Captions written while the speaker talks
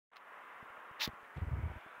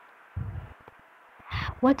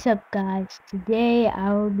What's up, guys? Today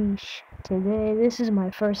this is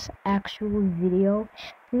my first actual video.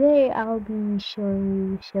 Today I'll be showing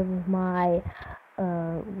you some of my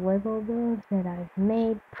Lego builds that I've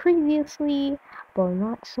made previously, but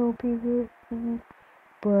not so previously.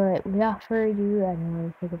 But without further ado, I don't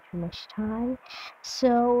want to take up too much time.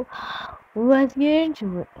 So let's get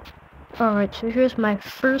into it. Alright, so here's my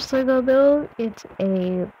first Lego build. It's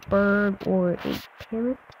a bird or a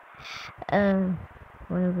parrot.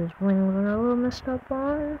 One of his wings are a little messed up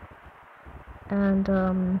on, and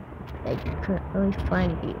I couldn't really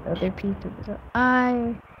find the other piece of the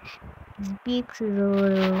eye. His beak is a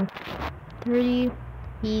little dirty.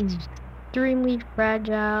 He's extremely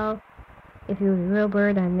fragile. If he was a real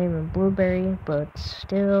bird, I'd name him Blueberry, but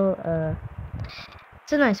still,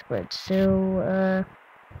 it's a nice bird. So,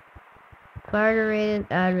 if I were to rate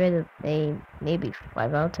it, I'd rate it a maybe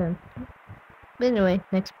 5 out of 10. But anyway,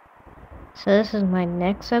 next. So this is my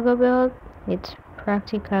next Lego build. It's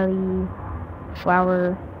practically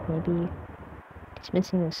flower, maybe. It's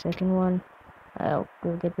missing the second one. I'll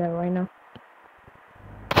go get that right now.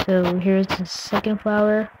 So here's the second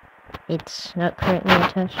flower. It's not currently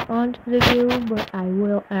attached onto the video, but I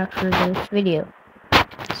will after this video.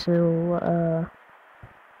 So,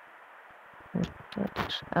 I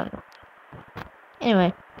don't know.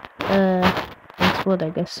 Anyway, next build,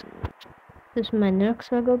 I guess. This is my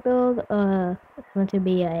next Lego build. It's going to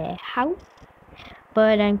be a house,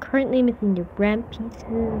 but I'm currently missing the ramp pieces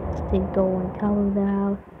to go on top of the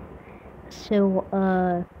house. So,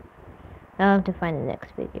 I'll have to find the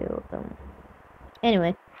next video.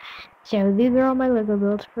 Anyway, so these are all my Lego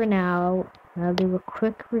builds for now. I'll do a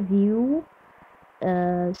quick review,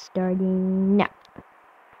 starting now.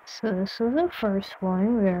 So this is the first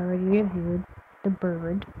one. We already reviewed the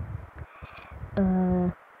bird.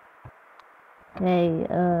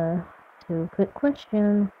 So quick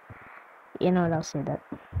question. You know what, I'll say that.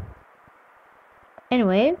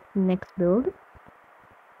 Anyway, next build.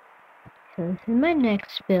 So this is my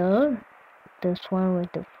next build. This one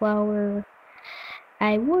with the flower.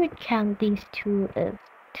 I would count these two as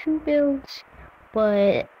two builds,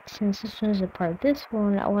 but since this one's a part of this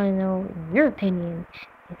one, I want to know, in your opinion,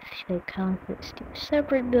 if they count as two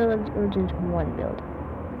separate builds or just one build.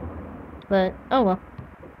 But, oh well.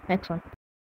 Next one.